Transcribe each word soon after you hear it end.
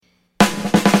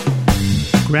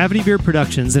Gravity Beard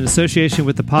Productions, in association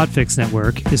with the Podfix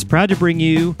Network, is proud to bring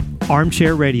you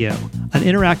Armchair Radio, an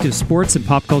interactive sports and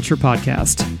pop culture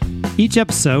podcast. Each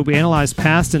episode, we analyze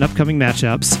past and upcoming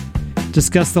matchups,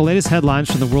 discuss the latest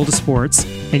headlines from the world of sports,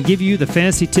 and give you the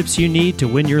fantasy tips you need to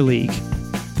win your league.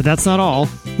 But that's not all.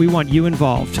 We want you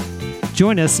involved.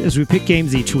 Join us as we pick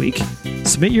games each week.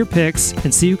 Submit your picks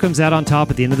and see who comes out on top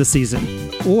at the end of the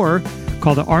season. Or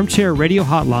call the Armchair Radio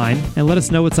hotline and let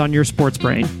us know what's on your sports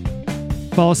brain.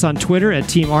 Follow us on Twitter at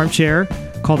Team Armchair.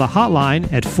 Call the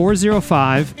hotline at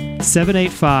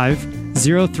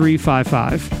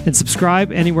 405-785-0355 and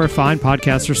subscribe anywhere fine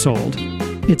podcasts are sold.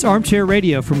 It's Armchair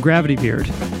Radio from Gravity Beard,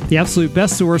 the absolute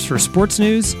best source for sports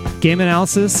news, game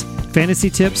analysis, fantasy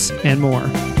tips, and more.